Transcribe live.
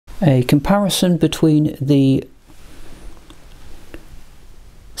A comparison between the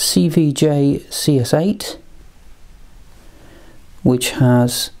CVJ CS8, which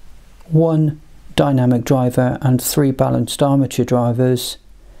has one dynamic driver and 3 balanced armature drivers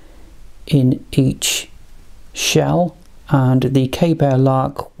in each shell, and the Kbear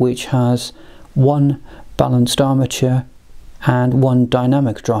Lark, which has 1 balanced armature and 1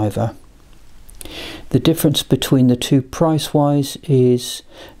 dynamic driver. The difference between the two price-wise is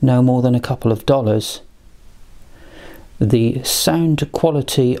no more than a couple of dollars. The sound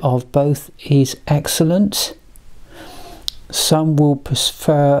quality of both is excellent. Some will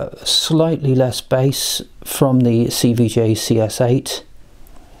prefer slightly less bass from the CVJ CS8.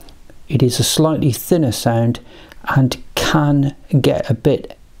 It is a slightly thinner sound and can get a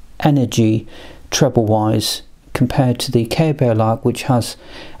bit energy treble-wise compared to the Kbear Lark, which has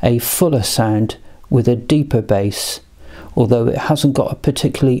a fuller sound with a deeper bass. Although it hasn't got a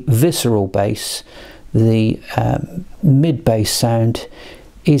particularly visceral bass, the mid-bass sound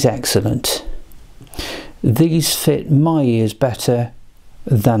is excellent. These fit my ears better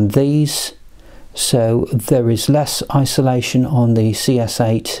than these, so there is less isolation on the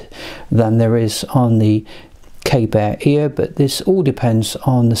CS8 than there is on the Kbear ear, but this all depends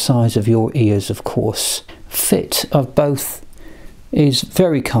on the size of your ears, of course. Fit of both is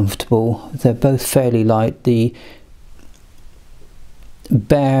very comfortable. They're both fairly light. The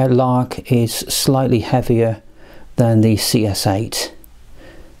Kbear Lark is slightly heavier than the CS8,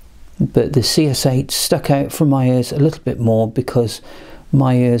 but the CS8 stuck out from my ears a little bit more because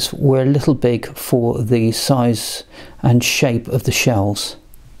my ears were a little big for the size and shape of the shells.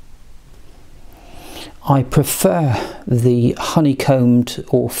 I prefer the honeycombed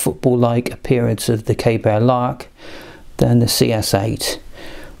or football-like appearance of the Kbear Lark than the CS8,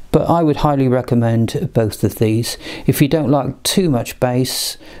 but I would highly recommend both of these. If you don't like too much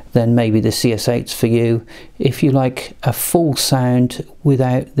bass, then maybe the CS8's for you. If you like a full sound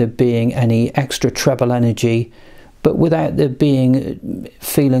without there being any extra treble energy, but without there being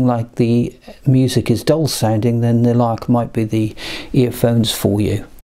feeling like the music is dull sounding, then the Lark might be the earphones for you.